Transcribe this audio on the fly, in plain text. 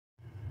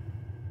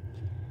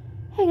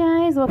Hey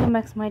guys, welcome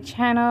back to my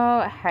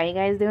channel. How you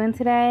guys doing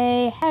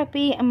today?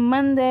 Happy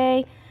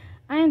Monday.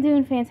 I'm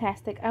doing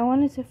fantastic. I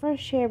wanted to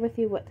first share with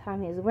you what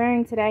Tommy is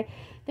wearing today.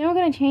 Then we're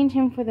going to change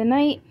him for the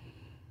night.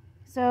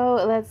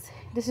 So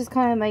this is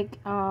kind of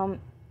like kind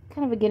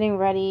of a getting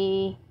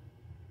ready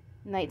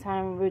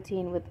nighttime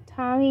routine with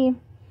Tommy.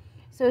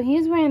 So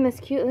he's wearing this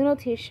cute little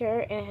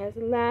t-shirt and it has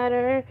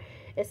ladder.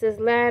 It says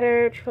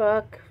ladder,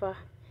 truck,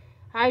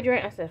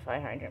 hydrant. I said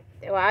fire hydrant.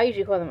 Well, I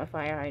usually call them a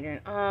fire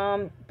hydrant.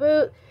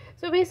 Boot.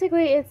 So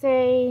basically, it's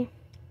a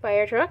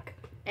fire truck,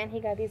 and he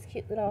got these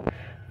cute little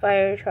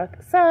fire truck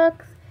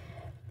socks.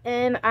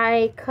 And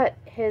I cut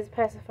his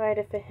pacifier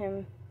to fit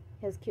him,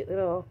 his cute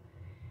little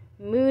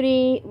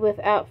Moody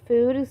without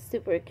food,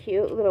 super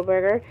cute little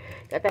burger.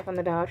 Got that from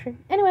the Dollar Tree.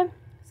 Anyway,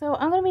 so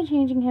I'm gonna be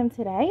changing him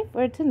today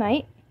for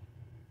tonight.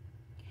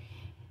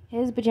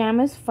 His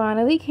pajamas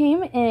finally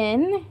came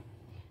in,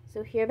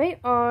 so here they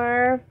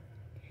are.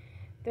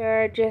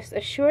 They're just a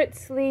short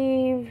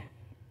sleeve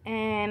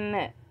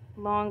and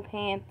long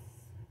pants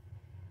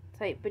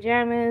type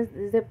pajamas,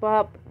 zip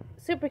up,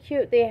 super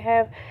cute. They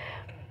have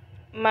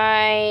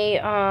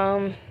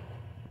my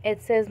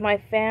it says my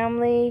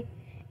family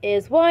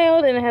is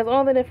wild, and it has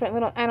all the different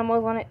little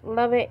animals on it.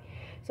 Love it.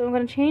 So I'm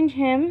gonna change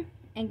him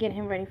and get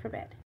him ready for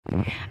bed.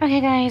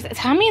 Okay guys,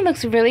 Tommy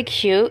looks really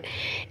cute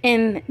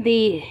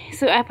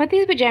so I put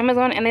these pajamas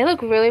on and they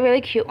look really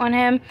cute on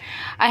him.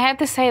 I have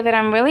to say that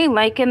I'm really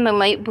liking the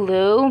light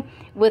blue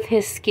with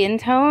his skin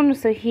tone,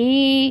 so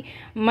he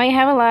might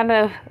have a lot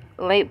of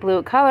light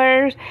blue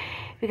colors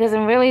because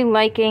I'm really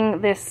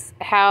liking this,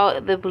 how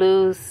the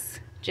blues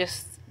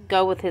just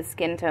go with his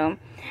skin tone.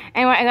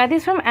 Anyway, I got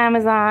these from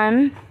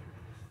Amazon.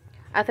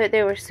 I thought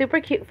they were super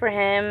cute for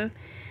him.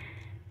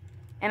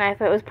 And I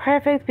thought it was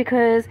perfect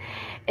because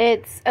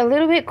it's a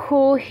little bit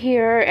cool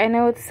here. I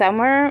know it's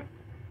summer,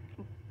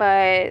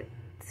 but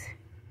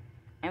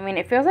I mean,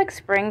 it feels like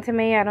spring to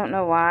me. I don't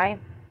know why.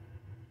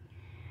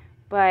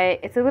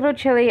 But it's a little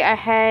chilly. I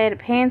had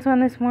pants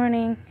on this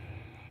morning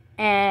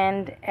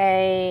and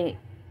a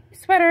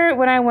sweater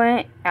when I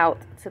went out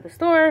to the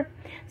store.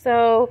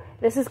 So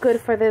this is good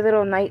for the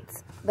little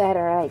nights that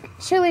are like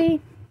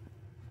chilly.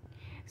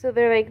 So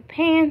they're like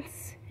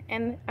pants.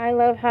 And I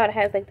love how it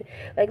has like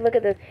look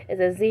at this. It's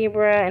a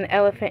zebra, an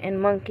elephant,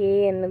 and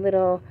monkey, and the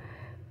little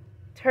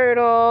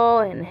turtle,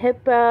 and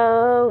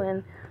hippo,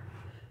 and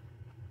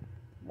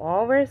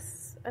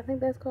walrus, I think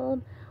that's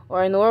called.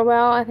 Or a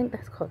narwhal, I think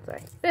that's called,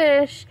 sorry.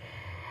 Fish.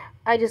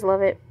 I just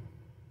love it.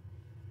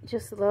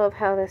 Just love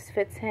how this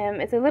fits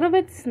him. It's a little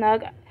bit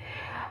snug,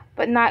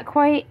 but not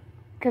quite,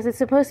 because it's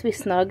supposed to be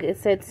snug. It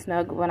said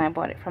snug when I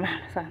bought it from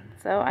Amazon.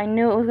 So I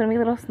knew it was going to be a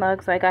little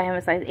snug, so I got him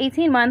a size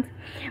 18 months.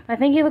 I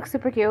think he looks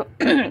super cute.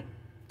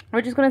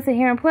 We're just going to sit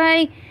here and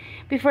play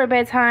before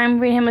bedtime,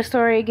 read him a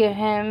story, give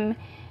him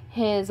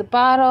his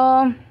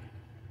bottle,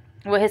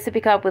 his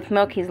sippy cup with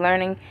milk. He's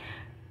learning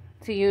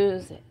to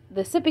use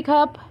the sippy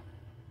cup.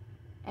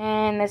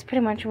 And that's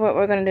pretty much what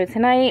we're going to do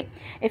tonight.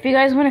 If you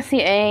guys want to see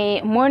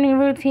a morning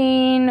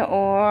routine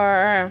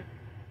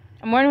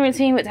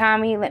with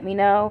Tommy, let me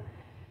know.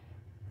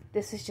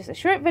 This is just a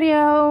short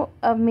video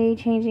of me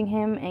changing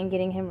him and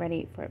getting him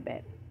ready for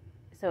bed.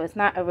 So it's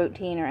not a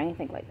routine or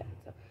anything like that.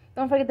 So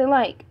don't forget to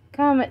like,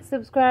 comment,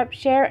 subscribe,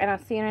 share, and I'll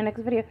see you in the next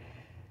video.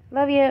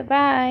 Love you.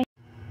 Bye.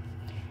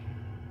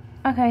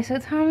 Okay, so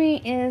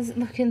Tommy is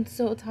looking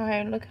so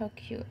tired. Look how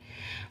cute.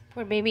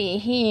 Poor baby.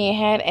 He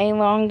had a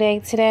long day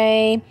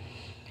today.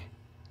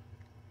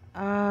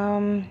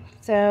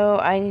 So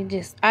I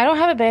don't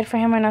have a bed for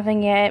him or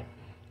nothing yet.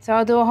 So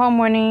I'll do a whole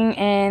morning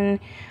and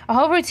a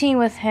whole routine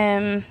with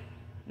him,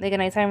 like a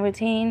nighttime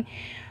routine,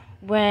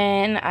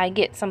 when I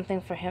get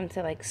something for him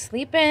to like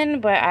sleep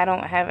in. But I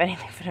don't have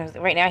anything for him.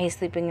 Right now he's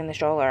sleeping in the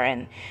stroller,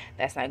 and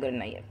that's not good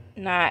enough yet.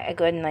 Not a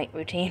good night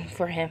routine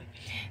for him.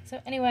 So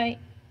anyway,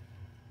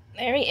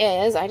 there he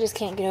is. I just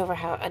can't get over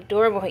how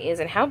adorable he is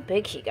and how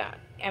big he got.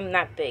 I'm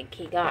not big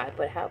he got,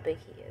 but how big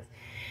he is.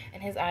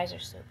 And his eyes are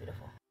so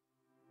beautiful.